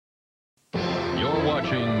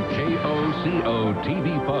watching KOCO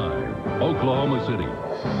TV5, Oklahoma City.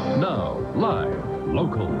 Now, live,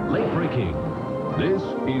 local, late-breaking. This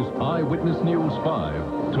is Eyewitness News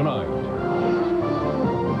 5 tonight.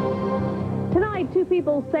 Tonight, 2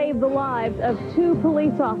 people saved the lives of 2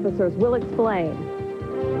 police officers. We'll explain.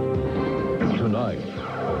 Tonight.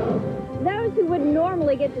 Those who wouldn't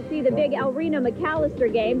normally get to see the big El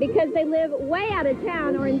Reno-McAllister game because they live way out of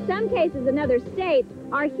town or in some cases another state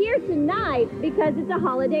are here tonight because it's a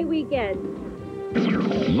holiday weekend.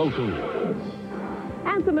 Local.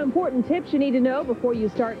 And some important tips you need to know before you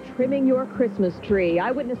start trimming your Christmas tree.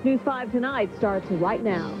 Eyewitness News 5 tonight starts right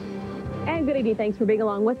now. And good evening. Thanks for being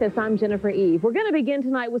along with us. I'm Jennifer Eve. We're going to begin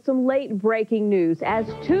tonight with some late-breaking news as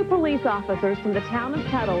 2 police officers from the town of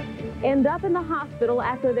Tuttle end up in the hospital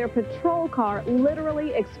after their patrol car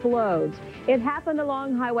literally explodes. It happened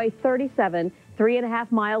along Highway 37,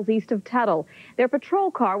 3.5 miles east of Tuttle. Their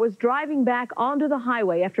patrol car was driving back onto the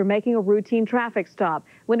highway after making a routine traffic stop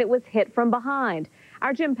when it was hit from behind.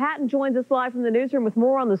 Our Jim Patton joins us live from the newsroom with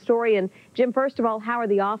more on the story. And Jim, first of all, how are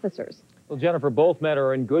the officers? Well, Jennifer, both men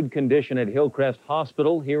are in good condition at Hillcrest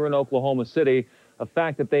Hospital here in Oklahoma City, a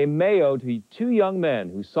fact that they may owe to 2 young men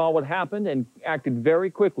who saw what happened and acted very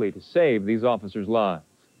quickly to save these officers' lives.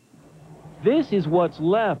 This is what's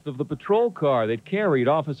left of the patrol car that carried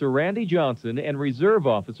Officer Randy Johnson and Reserve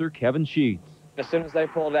Officer Kevin Sheets. As soon as they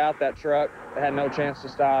pulled out that truck, they had no chance to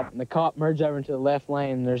stop. The cop merged over into the left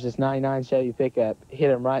lane, and there's this 99 Chevy pickup, hit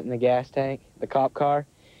him right in the gas tank, the cop car,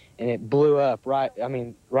 and it blew up right,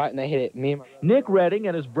 and they hit it. Me and my Nick Redding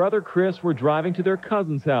and his brother Chris were driving to their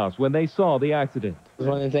cousin's house when they saw the accident. It was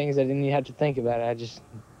one of the things I didn't even have to think about. I just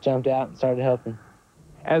jumped out and started helping.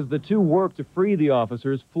 As the 2 worked to free the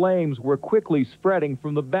officers, flames were quickly spreading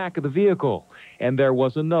from the back of the vehicle. And there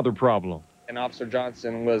was another problem. And Officer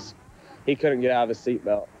Johnson he couldn't get out of his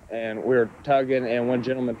seatbelt. And we were tugging, and one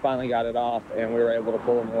gentleman finally got it off, and we were able to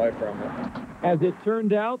pull him away from it. As it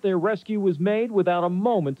turned out, their rescue was made without a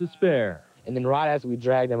moment to spare. And then right as we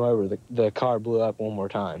dragged him over, the car blew up one more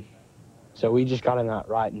time. So we just got him out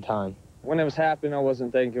right in time. When it was happening, I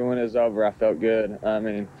wasn't thinking. When it was over, I felt good.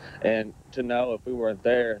 And to know if we weren't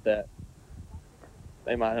there that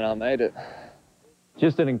they might have not made it.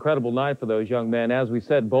 Just an incredible night for those young men. As we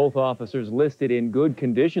said, both officers listed in good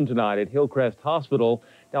condition tonight at Hillcrest Hospital.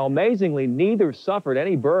 Now, amazingly, neither suffered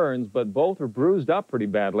any burns, but both were bruised up pretty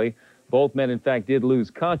badly. Both men, in fact, did lose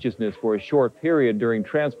consciousness for a short period during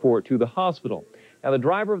transport to the hospital. Now, the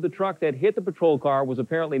driver of the truck that hit the patrol car was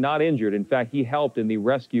apparently not injured. In fact, he helped in the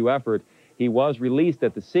rescue effort. He was released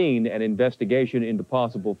at the scene. An investigation into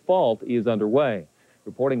possible fault is underway.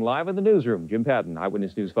 Reporting live in the newsroom, Jim Patton,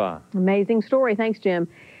 Eyewitness News 5. Amazing story. Thanks, Jim.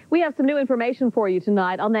 We have some new information for you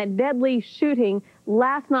tonight on that deadly shooting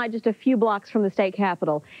last night just a few blocks from the state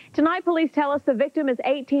capitol. Tonight, police tell us the victim is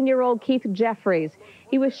 18-year-old Keith Jeffries.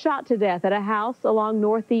 He was shot to death at a house along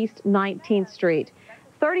Northeast 19th Street.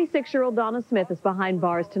 36-year-old Donna Smith is behind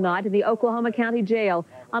bars tonight in the Oklahoma County Jail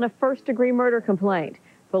on a first-degree murder complaint.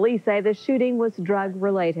 Police say the shooting was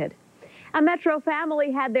drug-related. A Metro family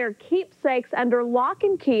had their keepsakes under lock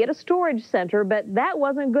and key at a storage center, but that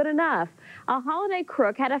wasn't good enough. A holiday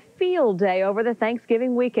crook had a field day over the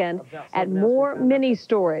Thanksgiving weekend at More Mini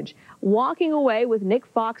Storage, walking away with Nick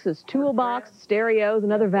Fox's toolbox, stereos,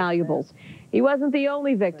 and other valuables. He wasn't the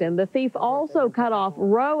only victim. The thief also cut off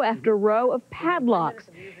row after row of padlocks.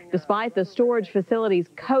 Despite the storage facility's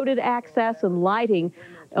coded access and lighting,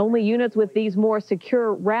 only units with these more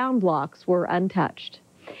secure round locks were untouched.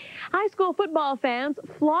 High school football fans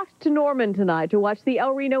flocked to Norman tonight to watch the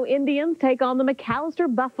El Reno Indians take on the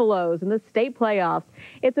McAllister Buffaloes in the state playoffs.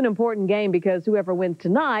 It's an important game because whoever wins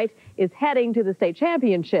tonight is heading to the state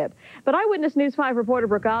championship. But Eyewitness News 5 reporter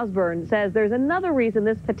Brooke Osborne says there's another reason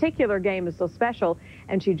this particular game is so special,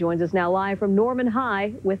 and she joins us now live from Norman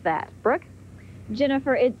High with that. Brooke?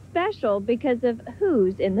 Jennifer, it's special because of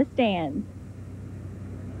who's in the stands.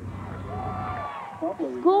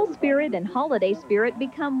 School spirit and holiday spirit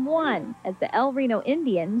become one as the El Reno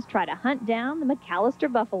Indians try to hunt down the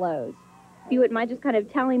McAllister Buffaloes. If you wouldn't mind just kind of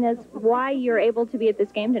telling us why you're able to be at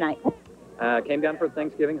this game tonight. Came down for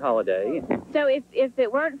Thanksgiving holiday. So if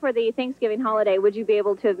it weren't for the Thanksgiving holiday, would you be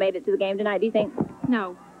able to have made it to the game tonight, do you think?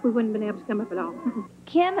 No, we wouldn't have been able to come up at all.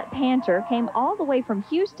 Kim Panter came all the way from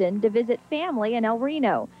Houston to visit family in El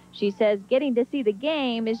Reno. She says getting to see the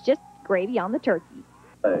game is just gravy on the turkey.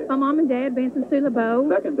 My mom and dad, Vance and Sue LeBeau.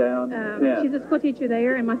 Second down. She's a school teacher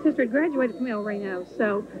there, and my sister had graduated from El Reno,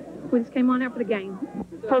 so we just came on out for the game.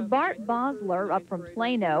 For Bart Bosler up from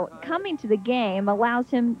Plano, coming to the game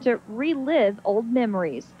allows him to relive old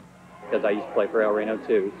memories. Because I used to play for El Reno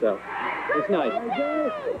too, so It's nice.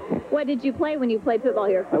 What did you play when you played football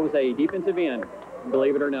here? I was a defensive end,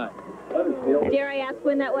 believe it or not. Dare I ask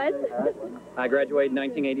when that was? I graduated in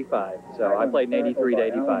 1985, so I played in 83 to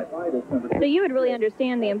 85. So you would really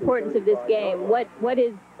understand the importance of this game. What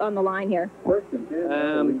is on the line here?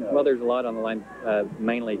 Well, there's a lot on the line,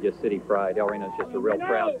 mainly just city pride. El Reno's just a real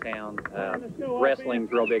proud town.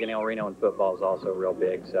 Wrestling's real big in El Reno, and football's also real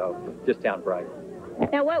big, so just town pride.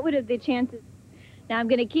 Now, what would have the chances? Now, I'm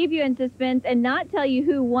going to keep you in suspense and not tell you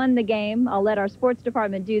who won the game. I'll let our sports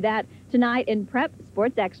department do that tonight in Prep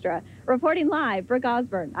Sports Extra. Reporting live, Brooke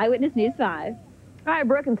Osborne, Eyewitness News 5. All right,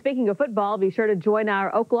 Brooke, and speaking of football, be sure to join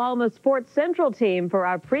our Oklahoma Sports Central team for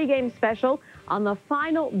our pregame special on the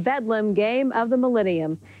final Bedlam game of the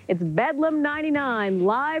millennium. It's Bedlam 99,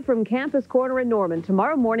 live from Campus Corner in Norman,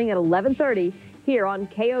 tomorrow morning at 11:30 here on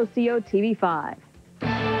KOCO TV5.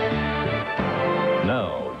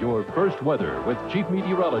 Now, your first weather with Chief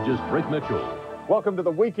Meteorologist Rick Mitchell. Welcome to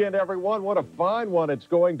the weekend, everyone. What a fine one it's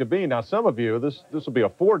going to be. Now, some of you, this will be a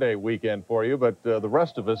 4-day weekend for you, but the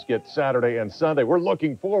rest of us get Saturday and Sunday. We're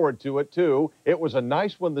looking forward to it, too. It was a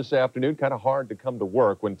nice one this afternoon, kind of hard to come to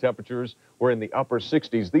work when temperatures were in the upper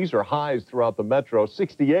 60s. These are highs throughout the metro.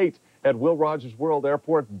 68 at Will Rogers World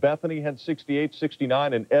Airport. Bethany had 68,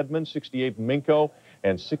 69 in Edmond, 68 in Minco,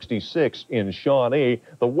 and 66 in Shawnee.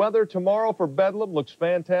 The weather tomorrow for Bedlam looks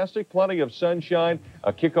fantastic. Plenty of sunshine.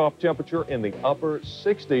 A kickoff temperature in the upper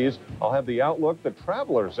 60s. I'll have the outlook, the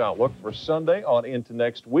traveler's outlook for Sunday on into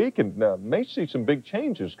next week, and may see some big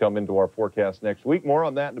changes come into our forecast next week. More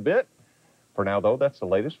on that in a bit. For now, though, that's the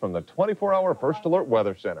latest from the 24-hour First Alert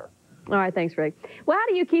Weather Center. All right, thanks, Rick. Well, how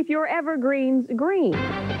do you keep your evergreens green?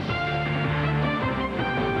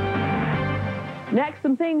 Next,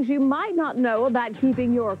 some things you might not know about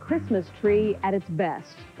keeping your Christmas tree at its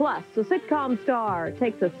best. Plus, a sitcom star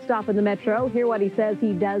takes a stop in the metro. Hear what he says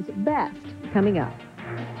he does best coming up.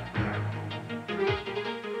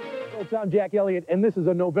 I'm Jack Elliott, and this is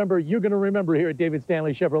a November you're going to remember here at David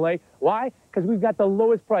Stanley Chevrolet. Why? Because we've got the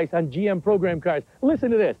lowest price on GM program cars.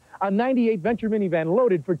 Listen to this. A 98 Venture minivan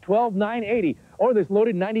loaded for $12,980. Or this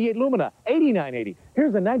loaded 98 Lumina, $89.80.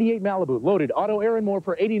 Here's a 98 Malibu loaded auto, air, and more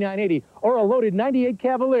for $89.80. Or a loaded 98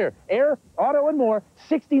 Cavalier, air, auto, and more,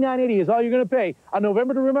 $69.80 is all you're going to pay on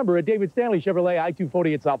November to remember at David Stanley Chevrolet,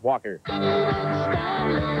 I-240 at South Walker.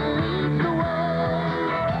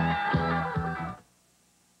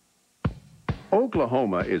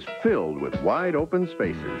 Oklahoma is filled with wide open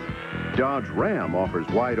spaces. Dodge Ram offers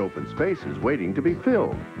wide open spaces waiting to be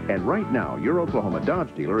filled. And right now, your Oklahoma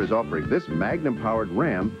Dodge dealer is offering this Magnum-powered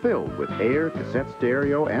Ram filled with air, cassette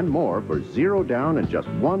stereo, and more for $0 down and just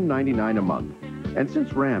 $199 a month. And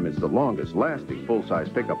since Ram is the longest-lasting full-size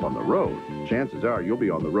pickup on the road, chances are you'll be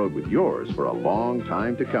on the road with yours for a long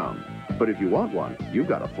time to come. But if you want one, you've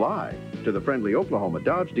got to fly to the friendly Oklahoma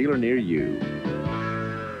Dodge dealer near you.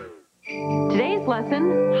 Today's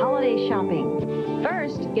lesson, holiday shopping.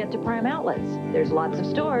 First, get to Prime Outlets. There's lots of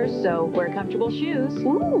stores, so wear comfortable shoes.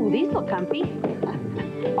 Ooh, these look comfy.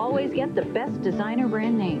 Always get the best designer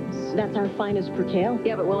brand names. That's our finest percale.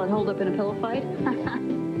 Yeah, but will it hold up in a pillow fight?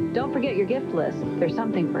 Don't forget your gift list. There's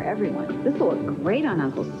something for everyone. This will look great on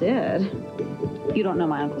Uncle Sid. You don't know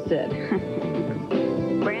my Uncle Sid.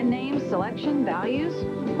 Brand names, selection, values.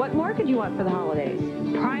 What more could you want for the holidays?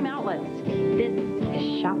 Prime Outlets. This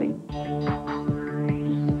is shopping.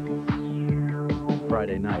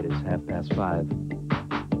 Friday night is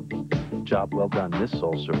 5:30. Job well done, this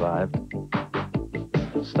soul survived.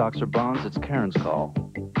 Stocks or bonds, it's Karen's call.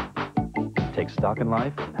 Take stock in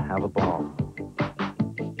life and have a ball.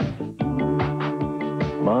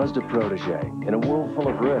 Mazda Protege. In a world full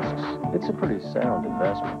of risks, it's a pretty sound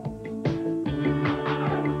investment.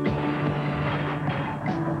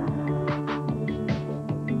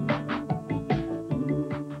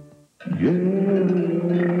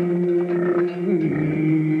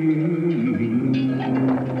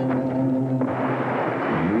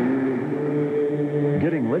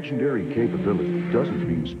 Getting legendary capability doesn't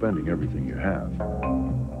mean spending everything you have.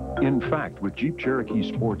 In fact, with Jeep Cherokee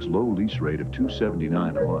Sport's low lease rate of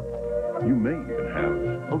 $279 a month, you may even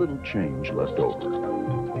have a little change left over.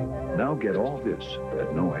 Now get all this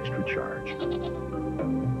at no extra charge.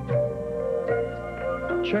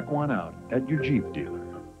 Check one out at your Jeep dealer.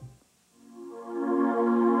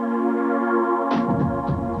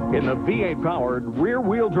 In the V8-powered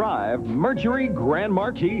rear-wheel drive Mercury Grand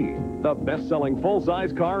Marquis, the best-selling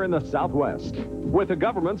full-size car in the Southwest, with the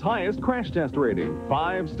government's highest crash test rating,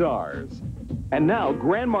 5 stars. And now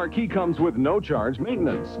Grand Marquis comes with no-charge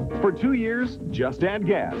maintenance. For 2 years, just add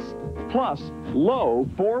gas, plus low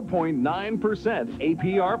 4.9%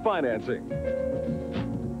 APR financing.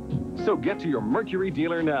 So get to your Mercury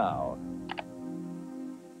dealer now.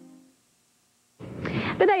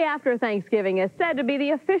 The day after Thanksgiving is said to be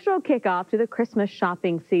the official kickoff to the Christmas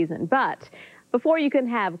shopping season. But before you can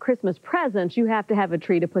have Christmas presents, you have to have a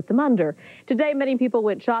tree to put them under. Today, many people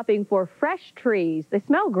went shopping for fresh trees. They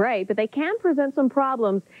smell great, but they can present some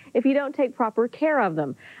problems if you don't take proper care of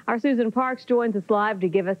them. Our Susan Parks joins us live to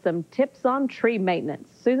give us some tips on tree maintenance.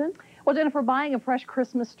 Susan? Well, Jennifer, buying a fresh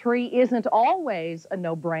Christmas tree isn't always a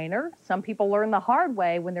no-brainer. Some people learn the hard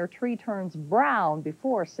way when their tree turns brown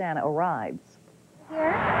before Santa arrives.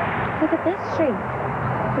 Here, look at this tree.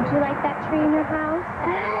 Would you like that tree in your house?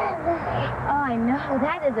 Oh, I know.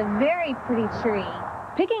 That is a very pretty tree.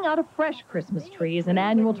 Picking out a fresh Christmas tree is an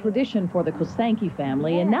annual tradition for the Kosanke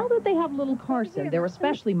family, and now that they have little Carson, they're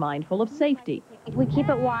especially mindful of safety. We keep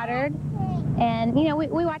it watered, and, you know,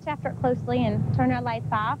 we watch after it closely and turn our lights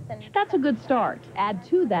off. And that's a good start. Add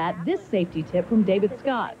to that this safety tip from David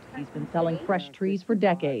Scott. He's been selling fresh trees for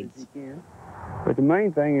decades. But the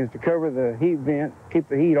main thing is to cover the heat vent, keep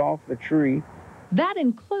the heat off the tree. That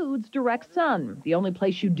includes direct sun. The only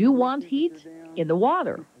place you do want heat, in the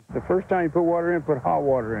water. The first time you put water in, put hot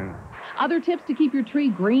water in. Other tips to keep your tree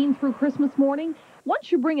green through Christmas morning?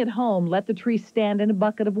 Once you bring it home, let the tree stand in a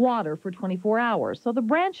bucket of water for 24 hours so the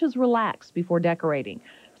branches relax before decorating.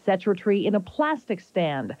 Set your tree in a plastic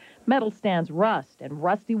stand. Metal stands rust, and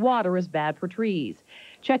rusty water is bad for trees.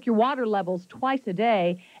 Check your water levels twice a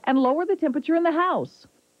day and lower the temperature in the house.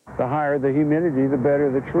 The higher the humidity, the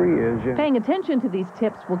better the tree is. You know. Paying attention to these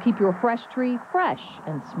tips will keep your fresh tree fresh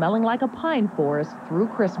and smelling like a pine forest through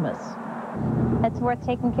Christmas. It's worth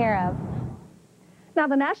taking care of. Now,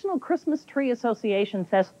 the National Christmas Tree Association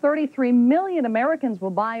says 33 million Americans will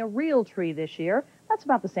buy a real tree this year. That's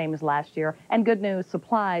about the same as last year. And good news,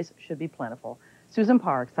 supplies should be plentiful. Susan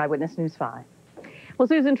Parks, Eyewitness News 5. Well,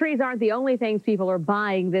 Susan, trees aren't the only things people are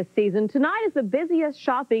buying this season. Tonight is the busiest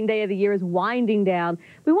shopping day of the year, is winding down.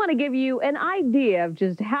 We want to give you an idea of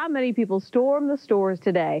just how many people storm the stores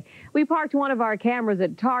today. We parked one of our cameras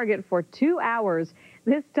at Target for 2 hours.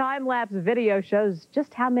 This time-lapse video shows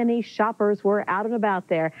just how many shoppers were out and about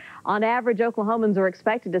there. On average, Oklahomans are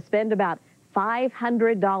expected to spend about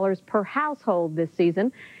 $500 per household this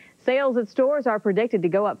season. Sales at stores are predicted to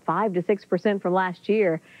go up 5 to 6% from last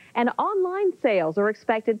year, and online sales are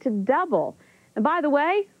expected to double. And by the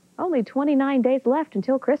way, only 29 days left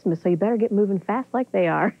until Christmas, so you better get moving fast like they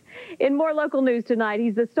are. In more local news tonight,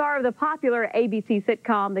 he's the star of the popular ABC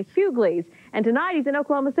sitcom The Hugleys, and tonight he's in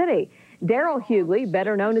Oklahoma City. Daryl Hughley,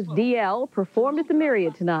 better known as DL, performed at the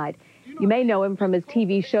Myriad tonight. You may know him from his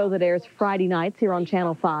TV show that airs Friday nights here on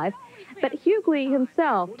Channel 5. But Hughley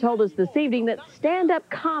himself told us this evening that stand-up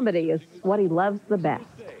comedy is what he loves the best.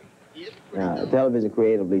 Television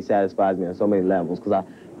creatively satisfies me on so many levels because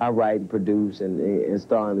I write and produce and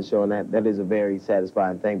star on the show, and that is a very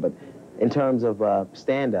satisfying thing. But in terms of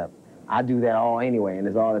stand-up, I do that all anyway, and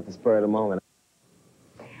it's all at the spur of the moment.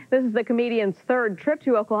 This is the comedian's third trip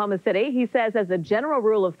to Oklahoma City. He says, as a general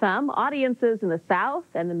rule of thumb, audiences in the South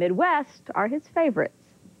and the Midwest are his favorites.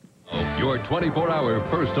 Your 24-hour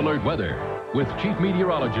First Alert weather with Chief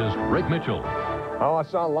Meteorologist Rick Mitchell. Oh, I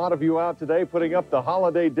saw a lot of you out today putting up the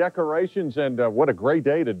holiday decorations, and what a great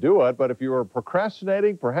day to do it. But if you were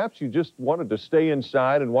procrastinating, perhaps you just wanted to stay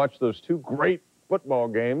inside and watch those two great football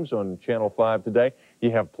games on Channel 5 today.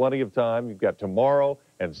 You have plenty of time. You've got tomorrow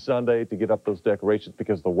and Sunday to get up those decorations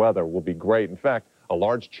because the weather will be great. In fact, a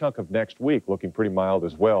large chunk of next week looking pretty mild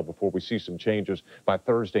as well before we see some changes by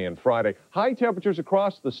Thursday and Friday. High temperatures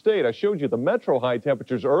across the state. I showed you the metro high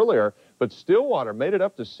temperatures earlier, but Stillwater made it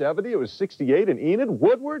up to 70. It was 68 in Enid.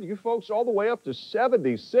 Woodward, you folks all the way up to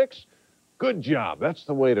 76. Good job. That's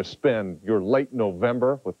the way to spend your late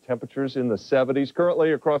November with temperatures in the 70s.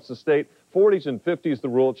 Currently across the state, 40s and 50s the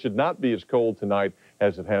rule. It should not be as cold tonight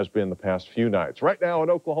as it has been the past few nights. Right now in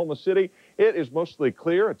Oklahoma City, it is mostly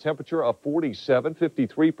clear, a temperature of 47,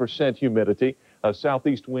 53% humidity, a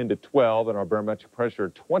southeast wind at 12, and our barometric pressure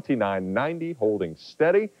 2990, holding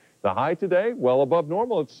steady. The high today, well above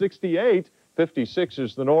normal at 68. 56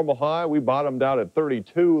 is the normal high. We bottomed out at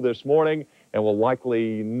 32 this morning, and will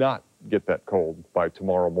likely not get that cold by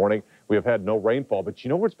tomorrow morning. We have had no rainfall, but you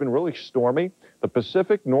know what's been really stormy? The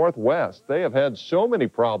Pacific Northwest. They have had so many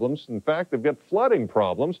problems. In fact, they've got flooding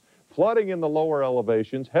problems, flooding in the lower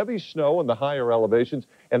elevations, heavy snow in the higher elevations,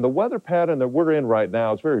 and the weather pattern that we're in right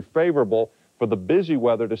now is very favorable for the busy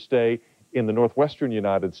weather to stay in the northwestern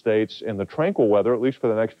United States, and the tranquil weather, at least for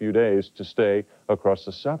the next few days, to stay across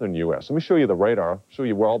the southern U.S. Let me show you the radar, show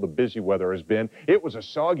you where all the busy weather has been. It was a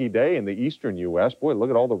soggy day in the eastern U.S. Boy, look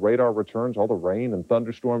at all the radar returns, all the rain and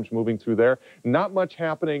thunderstorms moving through there. Not much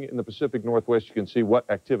happening in the Pacific Northwest. You can see what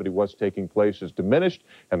activity was taking place is diminished,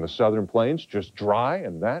 and the southern plains just dry,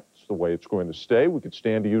 and that's the way it's going to stay. We could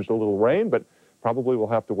stand to use a little rain, but probably we'll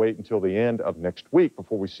have to wait until the end of next week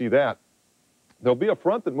before we see that. There'll be a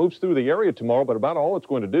front that moves through the area tomorrow, but about all it's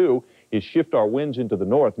going to do is shift our winds into the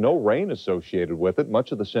north. No rain associated with it.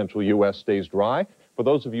 Much of the central U.S. stays dry. For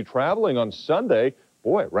those of you traveling on Sunday,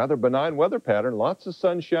 boy, rather benign weather pattern. Lots of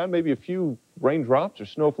sunshine, maybe a few raindrops or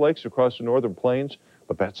snowflakes across the northern plains,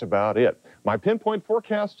 but that's about it. My pinpoint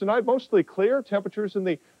forecast tonight, mostly clear. Temperatures in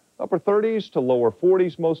the upper 30s to lower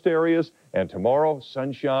 40s most areas. And tomorrow,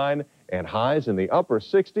 sunshine and highs in the upper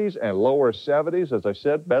 60s and lower 70s. As I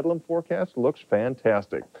said, Bedlam forecast looks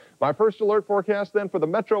fantastic. My first alert forecast then for the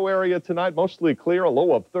metro area tonight, mostly clear, a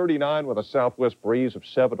low of 39 with a southwest breeze of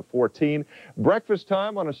 7 to 14. Breakfast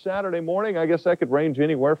time on a Saturday morning, I guess that could range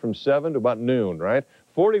anywhere from 7 to about noon, right?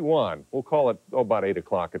 41, we'll call it about 8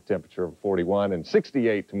 o'clock, a temperature of 41, and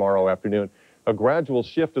 68 tomorrow afternoon. A gradual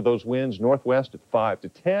shift of those winds northwest at 5 to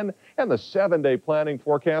 10, and the 7-day planning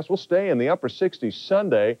forecast will stay in the upper 60s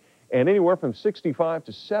Sunday, and anywhere from 65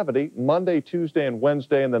 to 70 Monday, Tuesday, and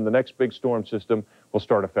Wednesday, and then the next big storm system will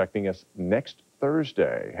start affecting us next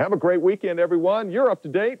Thursday. Have a great weekend, everyone. You're up to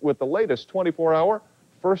date with the latest 24-hour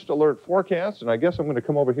first alert forecast, and I guess I'm going to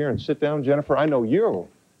come over here and sit down, Jennifer. I know you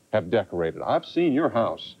have decorated. I've seen your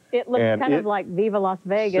house. It looks kind of like Viva Las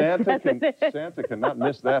Vegas. Santa cannot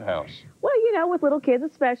miss that house. Well, you know, with little kids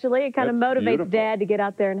especially, it kind of motivates beautiful. Dad to get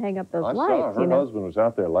out there and hang up those lights. I saw her husband was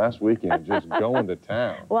out there last weekend just going to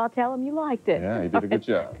town. Well, I'll tell him you liked it. Yeah, he did a good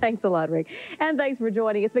job. Thanks a lot, Rick. And thanks for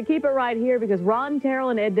joining us. But keep it right here because Ron Terrell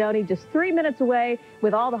and Ed Doney just 3 minutes away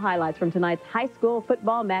with all the highlights from tonight's high school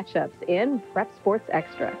football matchups in Prep Sports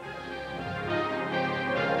Extra.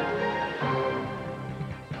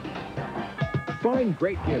 Find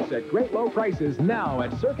great gifts at great low prices now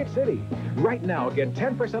at Circuit City. Right now, get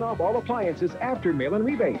 10% off all appliances after mail-in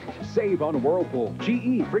rebate. Save on Whirlpool,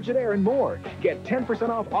 GE, Frigidaire, and more. Get 10%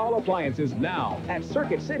 off all appliances now at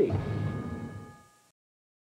Circuit City.